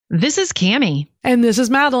This is Cammie. And this is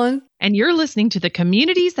Madeline. And you're listening to the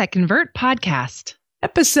Communities That Convert podcast.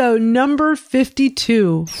 Episode number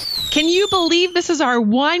 52. Can you believe this is our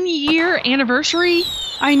 1-year anniversary?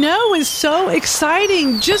 I know, it's so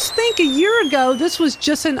exciting. Just think, a year ago, this was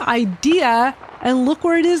just an idea, and look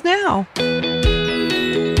where it is now.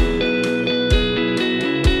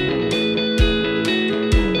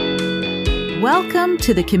 Welcome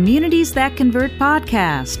to the Communities That Convert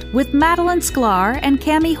podcast with Madeline Sklar and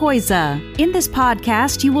Cammie Hoyza. In this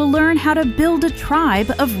podcast, you will learn how to build a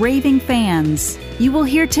tribe of raving fans. You will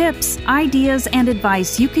hear tips, ideas, and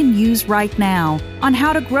advice you can use right now on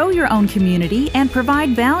how to grow your own community and provide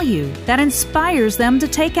value that inspires them to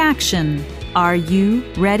take action. Are you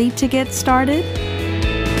ready to get started?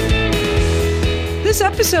 This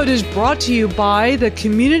episode is brought to you by the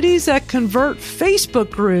Communities That Convert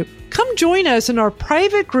Facebook group. Come join us in our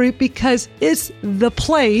private group because it's the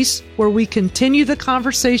place where we continue the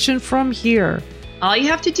conversation from here. All you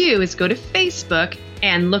have to do is go to Facebook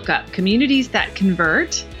and look up Communities That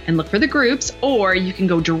Convert and look for the groups, or you can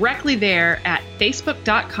go directly there at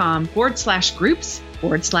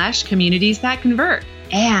facebook.com/groups/Communities That Convert.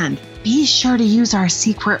 And be sure to use our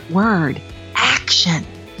secret word, action.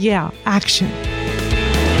 Yeah, action.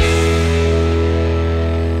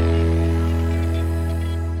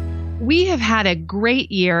 We have had a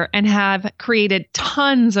great year and have created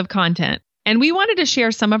tons of content, and we wanted to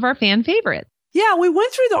share some of our fan favorites. Yeah, we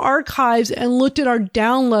went through the archives and looked at our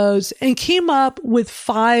downloads and came up with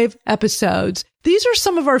 5 episodes. These are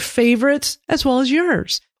some of our favorites as well as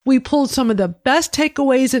yours. We pulled some of the best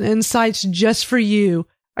takeaways and insights just for you.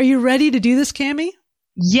 Are you ready to do this, Cammie?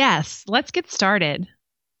 Yes, let's get started.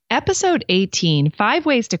 Episode 18, 5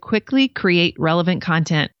 Ways to Quickly Create Relevant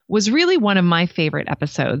Content, was really one of my favorite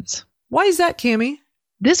episodes. Why is that, Cammie?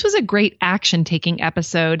 This was a great action-taking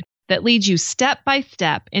episode that leads you step by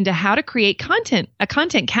step into how to create content, a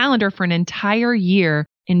content calendar for an entire year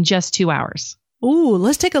in just 2 hours. Ooh,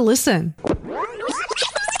 let's take a listen.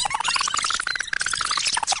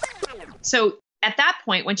 So at that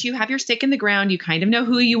point, once you have your stake in the ground, you kind of know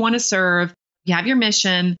who you want to serve, you have your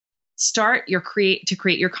mission, start to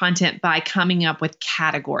create your content by coming up with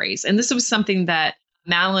categories. And this was something that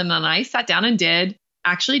Madeline and I sat down and did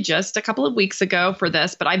actually just a couple of weeks ago for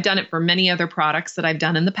this, but I've done it for many other products that I've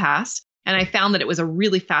done in the past. And I found that it was a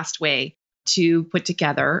really fast way to put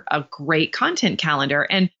together a great content calendar.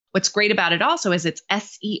 And what's great about it also is it's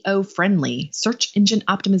SEO friendly, search engine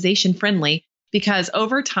optimization friendly, because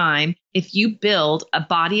over time, if you build a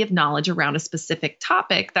body of knowledge around a specific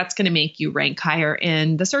topic, that's going to make you rank higher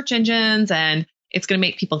in the search engines, and it's going to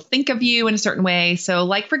make people think of you in a certain way. So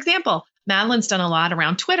like, for example, Madeline's done a lot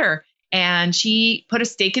around Twitter. And she put a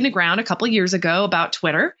stake in the ground a couple of years ago about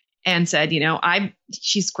Twitter and said,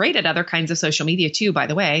 she's great at other kinds of social media too, by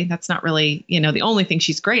the way. That's not really, the only thing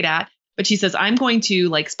she's great at. But she says, I'm going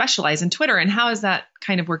to specialize in Twitter. And how has that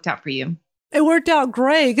kind of worked out for you? It worked out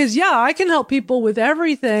great because, I can help people with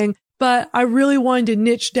everything. But I really wanted to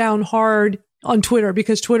niche down hard on Twitter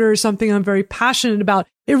because Twitter is something I'm very passionate about.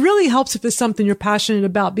 It really helps if it's something you're passionate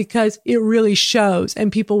about because it really shows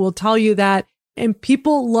and people will tell you that. And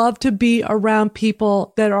people love to be around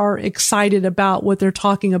people that are excited about what they're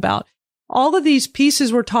talking about. All of these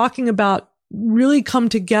pieces we're talking about really come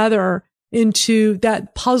together into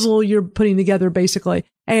that puzzle you're putting together, basically.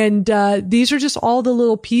 And these are just all the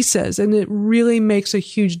little pieces. And it really makes a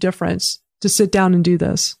huge difference to sit down and do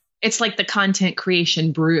this. It's like the content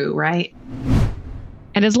creation brew, right?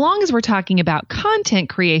 And as long as we're talking about content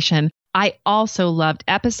creation, I also loved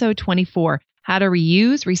episode 24. How to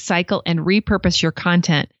reuse, recycle, and repurpose your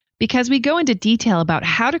content, because we go into detail about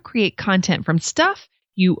how to create content from stuff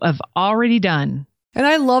you have already done. And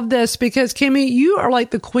I love this because, Cammie, you are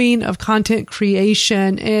like the queen of content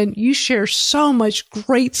creation and you share so much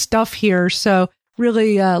great stuff here. So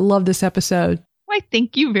really love this episode. Why,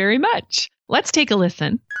 thank you very much. Let's take a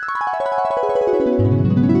listen.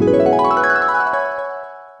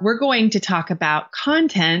 We're going to talk about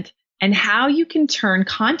content and how you can turn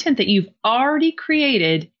content that you've already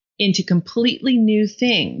created into completely new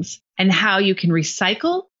things, and how you can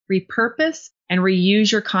recycle, repurpose, and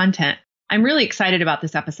reuse your content. I'm really excited about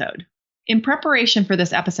this episode. In preparation for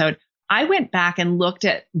this episode, I went back and looked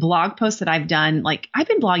at blog posts that I've done. I've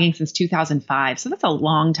been blogging since 2005, so that's a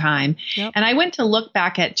long time. Yep. And I went to look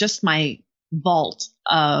back at just my vault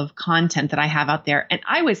of content that I have out there, and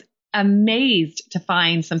I was amazed to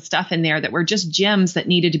find some stuff in there that were just gems that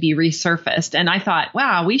needed to be resurfaced. And I thought,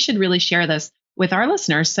 wow, we should really share this with our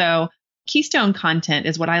listeners. So keystone content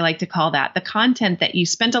is what I like to call that. The content that you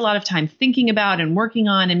spent a lot of time thinking about and working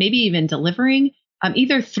on and maybe even delivering,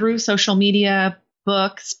 either through social media,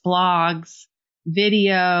 books, blogs,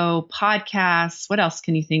 video, podcasts. What else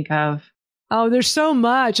can you think of? Oh, there's so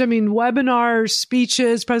much. I mean, webinars,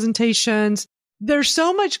 speeches, presentations. There's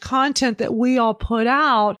so much content that we all put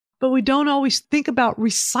out, but we don't always think about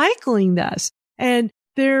recycling this. And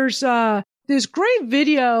there's this great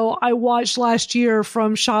video I watched last year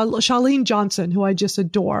from Chalene Johnson, who I just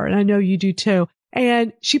adore, and I know you do too.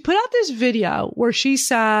 And she put out this video where she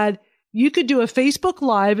said you could do a Facebook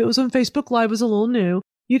Live. It was when Facebook Live was a little new.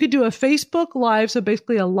 You could do a Facebook Live, so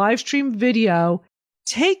basically a live stream video,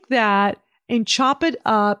 take that and chop it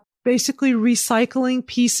up, basically recycling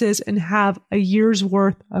pieces and have a year's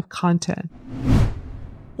worth of content.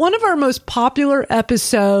 One of our most popular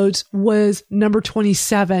episodes was number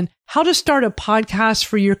 27, How to Start a Podcast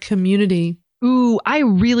for Your Community. Ooh, I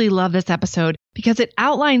really love this episode because it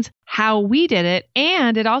outlines how we did it,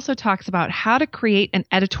 and it also talks about how to create an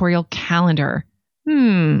editorial calendar.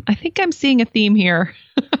 I think I'm seeing a theme here.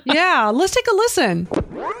 Yeah, let's take a listen.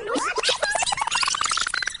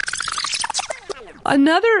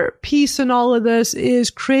 Another piece in all of this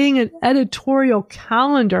is creating an editorial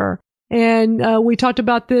calendar. And we talked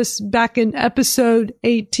about this back in episode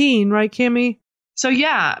 18, right, Cami? So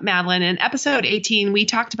yeah, Madeline, in episode 18, we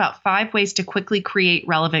talked about 5 ways to quickly create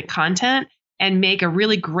relevant content and make a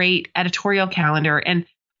really great editorial calendar. And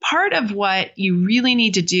part of what you really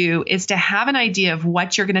need to do is to have an idea of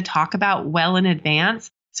what you're going to talk about well in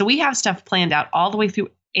advance. So we have stuff planned out all the way through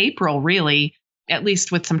April, really, at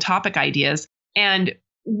least with some topic ideas. And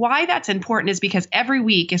why that's important is because every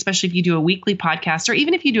week, especially if you do a weekly podcast or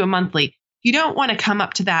even if you do a monthly, you don't want to come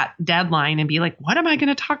up to that deadline and be like, what am I going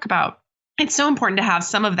to talk about? It's so important to have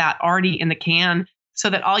some of that already in the can so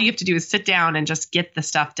that all you have to do is sit down and just get the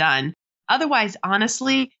stuff done. Otherwise,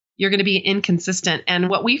 honestly, you're going to be inconsistent. And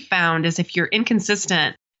what we found is if you're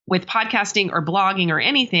inconsistent with podcasting or blogging or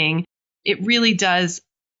anything, it really does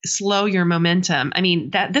slow your momentum. I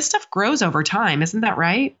mean, this stuff grows over time. Isn't that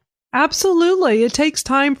right? Absolutely. It takes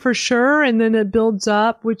time for sure. And then it builds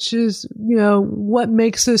up, which is, what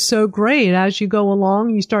makes this so great. As you go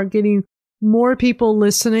along, you start getting more people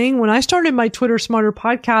listening. When I started my Twitter Smarter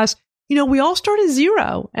podcast, we all started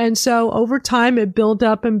zero. And so over time, it built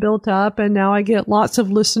up. And now I get lots of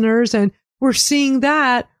listeners. And we're seeing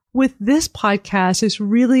that with this podcast. It's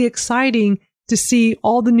really exciting to see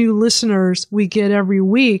all the new listeners we get every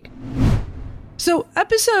week. So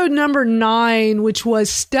episode number 9, which was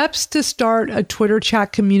steps to start a Twitter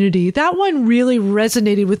chat community, that one really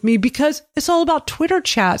resonated with me because it's all about Twitter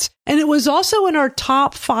chats. And it was also in our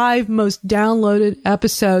top 5 most downloaded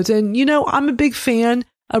episodes. And, I'm a big fan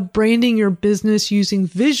of branding your business using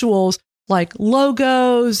visuals like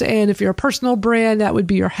logos. And if you're a personal brand, that would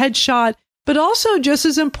be your headshot. But also just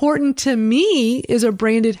as important to me is a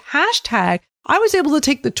branded hashtag. I was able to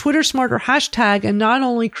take the Twitter Smarter hashtag and not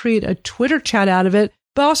only create a Twitter chat out of it,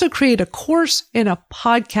 but also create a course and a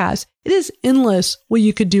podcast. It is endless what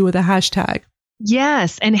you could do with a hashtag.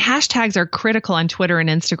 Yes, and hashtags are critical on Twitter and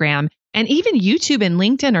Instagram, and even YouTube and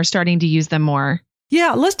LinkedIn are starting to use them more.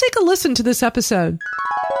 Yeah, let's take a listen to this episode.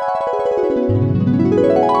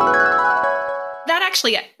 That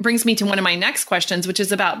actually brings me to one of my next questions, which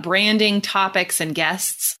is about branding, topics, and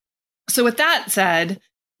guests. So with that said,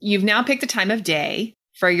 you've now picked a time of day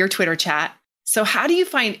for your Twitter chat. So how do you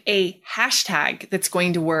find a hashtag that's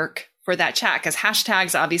going to work for that chat? Because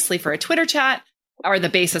hashtags, obviously, for a Twitter chat are the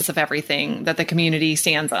basis of everything that the community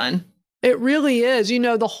stands on. It really is.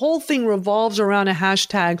 The whole thing revolves around a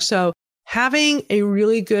hashtag. So having a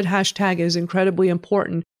really good hashtag is incredibly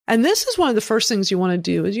important. And this is one of the first things you want to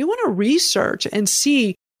do is you want to research and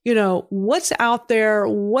see, what's out there,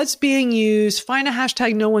 what's being used, find a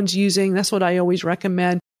hashtag no one's using. That's what I always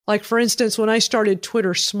recommend. Like, for instance, when I started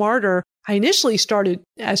Twitter Smarter, I initially started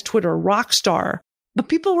as Twitter Rockstar, but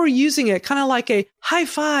people were using it kind of like a high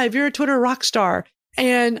five, you're a Twitter Rockstar.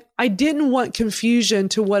 And I didn't want confusion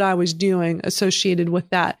to what I was doing associated with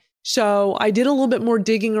that. So I did a little bit more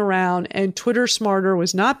digging around, and Twitter Smarter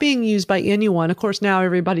was not being used by anyone. Of course, now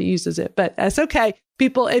everybody uses it, but that's okay.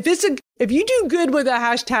 People, if you do good with a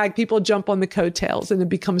hashtag, people jump on the coattails and it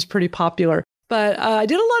becomes pretty popular. But I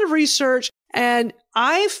did a lot of research, and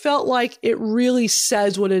I felt like it really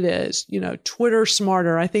says what it is. Twitter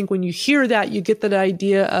Smarter. I think when you hear that, you get that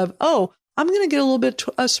idea of, oh, I'm going to get a little bit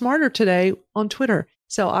smarter today on Twitter.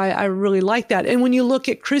 So I really like that. And when you look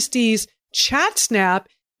at Christy's Chat Snap,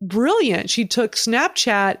 brilliant. She took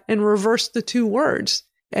Snapchat and reversed the 2 words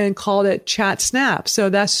and called it Chat Snap. So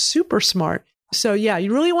that's super smart. So yeah,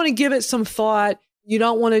 you really want to give it some thought. You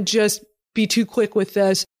don't want to just be too quick with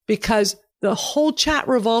this because the whole chat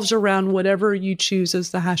revolves around whatever you choose as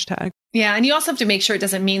the hashtag. Yeah. And you also have to make sure it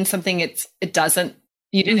doesn't mean something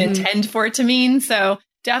you didn't intend for it to mean. So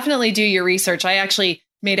definitely do your research. I actually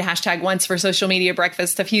made a hashtag once for Social Media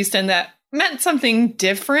Breakfast of Houston that meant something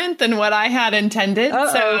different than what I had intended.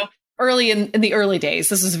 Uh-oh. So early in the early days,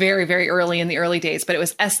 this was very, very early in the early days, but it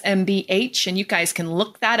was SMBH, and you guys can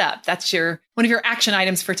look that up. That's one of your action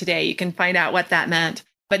items for today. You can find out what that meant.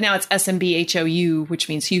 But now it's SMBHOU, which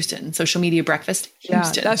means Houston, Social Media Breakfast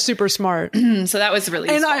Houston. Yeah, that's super smart. So that was really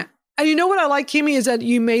useful. And you know what I like, Kimmy, is that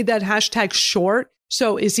you made that hashtag short.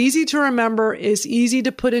 So it's easy to remember. It's easy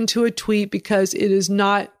to put into a tweet because it is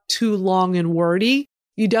not too long and wordy.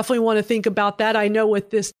 You definitely want to think about that. I know with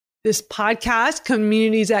this podcast,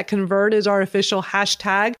 Communities That Convert is our official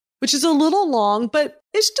hashtag, which is a little long, but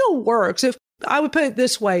it still works. If I would put it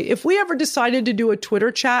this way, if we ever decided to do a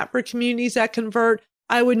Twitter chat for Communities That Convert,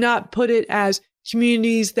 I would not put it as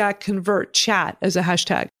Communities That Convert chat as a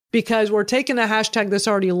hashtag, because we're taking a hashtag that's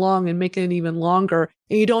already long and making it even longer.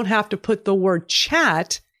 And you don't have to put the word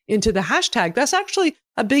chat into the hashtag. That's actually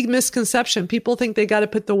a big misconception. People think they got to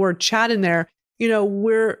put the word chat in there. You know,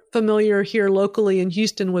 we're familiar here locally in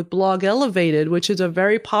Houston with Blog Elevated, which is a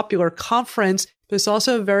very popular conference, but it's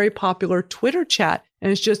also a very popular Twitter chat.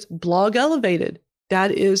 And it's just Blog Elevated.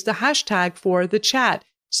 That is the hashtag for the chat.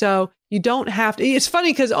 So you don't have to. It's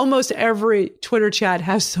funny because almost every Twitter chat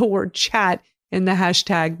has the word chat in the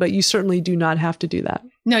hashtag, but you certainly do not have to do that.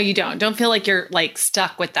 No, you don't. Don't feel like you're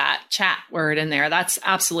stuck with that chat word in there. That's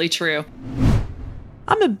absolutely true.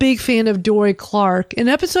 I'm a big fan of Dorie Clark. In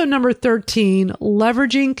episode number 13,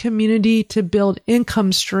 Leveraging Community to Build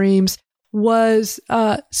Income Streams was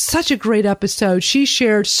such a great episode. She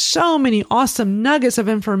shared so many awesome nuggets of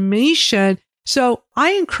information. So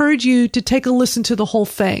I encourage you to take a listen to the whole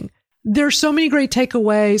thing. There's so many great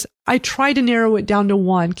takeaways. I tried to narrow it down to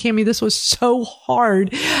one. Cammie, this was so hard.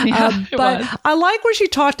 But I like where she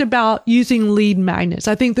talked about using lead magnets.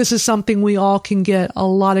 I think this is something we all can get a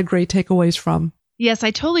lot of great takeaways from. Yes,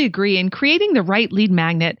 I totally agree. And creating the right lead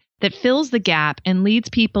magnet that fills the gap and leads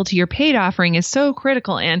people to your paid offering is so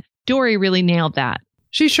critical. And Dorie really nailed that.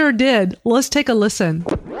 She sure did. Let's take a listen.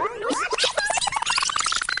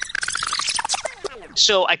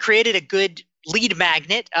 So I created a good lead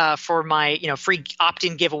magnet for my free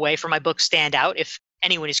opt-in giveaway for my book Standout. If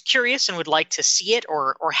anyone is curious and would like to see it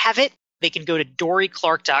or have it, they can go to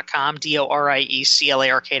DorieClark.com,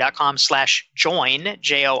 DorieClark.com/join,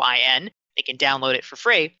 JOIN. They can download it for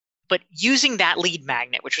free. But using that lead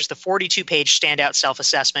magnet, which was the 42-page Standout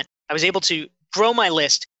self-assessment, I was able to grow my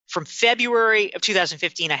list. From February of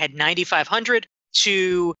 2015, I had 9,500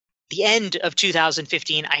 to the end of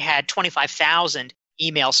 2015, I had 25,000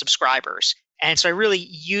 email subscribers. And so I really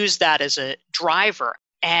used that as a driver.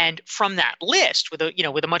 And from that list, with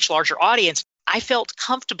a much larger audience, I felt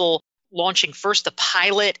comfortable launching first the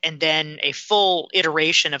pilot and then a full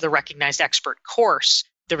iteration of the Recognized Expert course.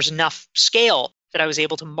 There was enough scale that I was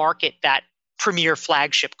able to market that premier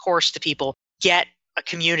flagship course to people, get a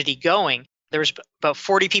community going. There was about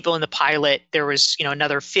 40 people in the pilot. There was,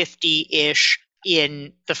 another 50-ish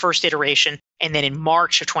in the first iteration. And then in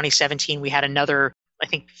March of 2017, we had another, I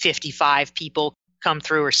think, 55 people come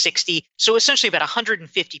through, or 60. So essentially about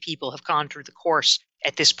 150 people have gone through the course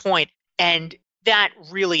at this point. And that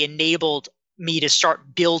really enabled me to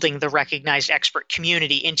start building the Recognized Expert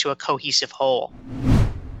community into a cohesive whole.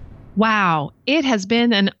 Wow, it has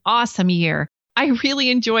been an awesome year. I really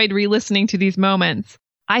enjoyed re-listening to these moments.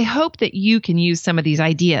 I hope that you can use some of these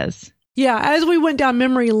ideas. Yeah, as we went down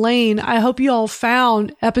memory lane, I hope you all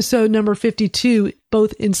found episode number 52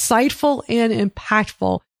 both insightful and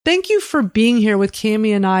impactful. Thank you for being here with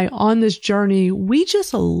Cammie and I on this journey. We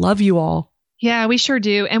just love you all. Yeah, we sure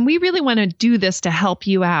do. And we really want to do this to help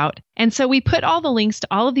you out. And so we put all the links to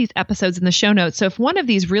all of these episodes in the show notes. So if one of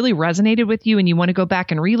these really resonated with you and you want to go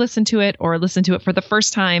back and re-listen to it or listen to it for the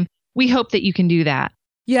first time, we hope that you can do that.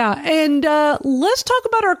 Yeah. And let's talk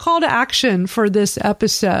about our call to action for this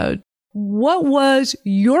episode. What was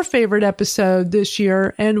your favorite episode this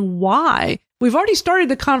year and why? We've already started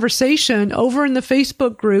the conversation over in the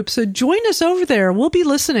Facebook group, so join us over there. We'll be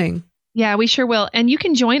listening. Yeah, we sure will. And you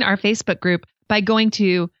can join our Facebook group by going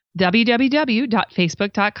to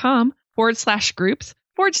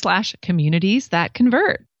www.facebook.com/groups/communities that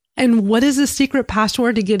convert. And what is the secret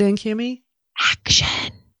password to get in, Cammie?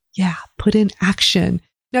 Action. Yeah, put in action.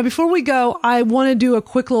 Now, before we go, I want to do a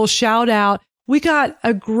quick little shout out. We got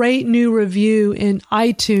a great new review in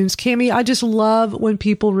iTunes. Cammie, I just love when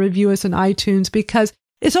people review us in iTunes because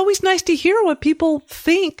it's always nice to hear what people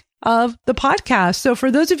think of the podcast. So for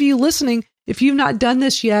those of you listening, if you've not done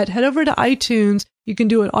this yet, head over to iTunes. You can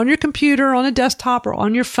do it on your computer, on a desktop, or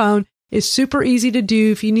on your phone. It's super easy to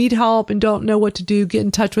do. If you need help and don't know what to do, get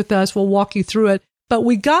in touch with us. We'll walk you through it. But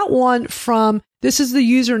we got one from, this is the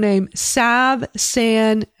username,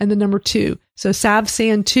 SavSan and the number 2. So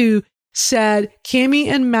SavSan2 said, Cami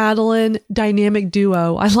and Madeline dynamic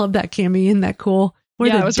duo. I love that, Cami. Isn't that cool?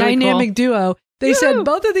 We're the dynamic really cool duo. They said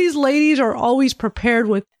both of these ladies are always prepared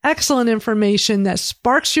with excellent information that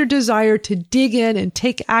sparks your desire to dig in and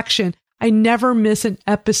take action. I never miss an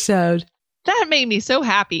episode. That made me so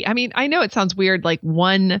happy. I mean, I know it sounds weird, like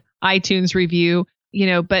one iTunes review,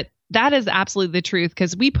 but that is absolutely the truth,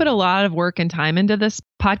 because we put a lot of work and time into this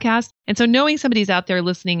podcast. And so knowing somebody's out there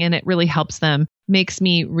listening and it really helps them makes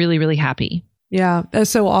me really, really happy. Yeah, that's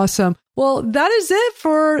so awesome. Well, that is it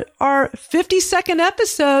for our 52nd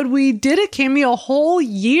episode. We did it, Cami, a whole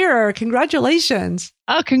year. Congratulations.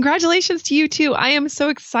 Oh, congratulations to you too. I am so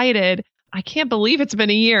excited. I can't believe it's been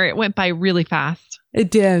a year. It went by really fast. It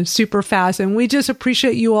did, super fast. And we just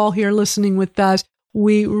appreciate you all here listening with us.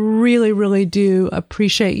 We really, really do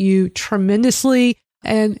appreciate you tremendously.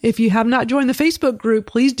 And if you have not joined the Facebook group,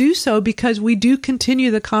 please do so, because we do continue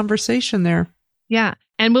the conversation there. Yeah.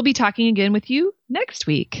 And we'll be talking again with you next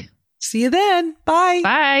week. See you then. Bye.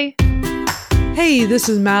 Bye. Hey, this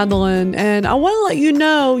is Madeline, and I want to let you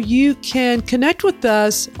know you can connect with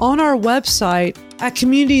us on our website at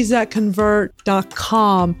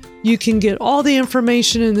communitiesthatconvert.com. You can get all the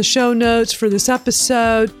information in the show notes for this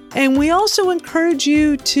episode, and we also encourage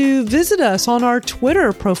you to visit us on our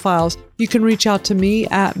Twitter profiles. You can reach out to me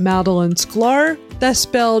at Madeline Sklar. That's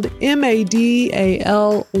spelled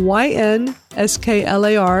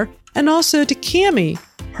MADALYNSKLAR, and also to Cami.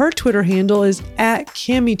 Her Twitter handle is at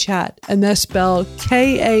CamiChat, and that's spelled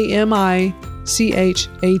KAMICHAT.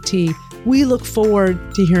 We look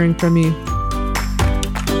forward to hearing from you.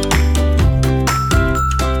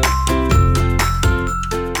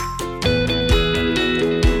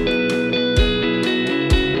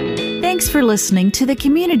 Thanks for listening to the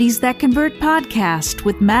Communities That Convert podcast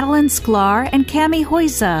with Madeline Sklar and Cami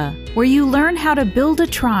Hoyza, where you learn how to build a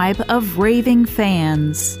tribe of raving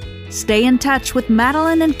fans. Stay in touch with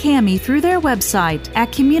Madeline and Cami through their website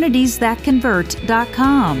at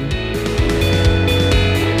communitiesthatconvert.com.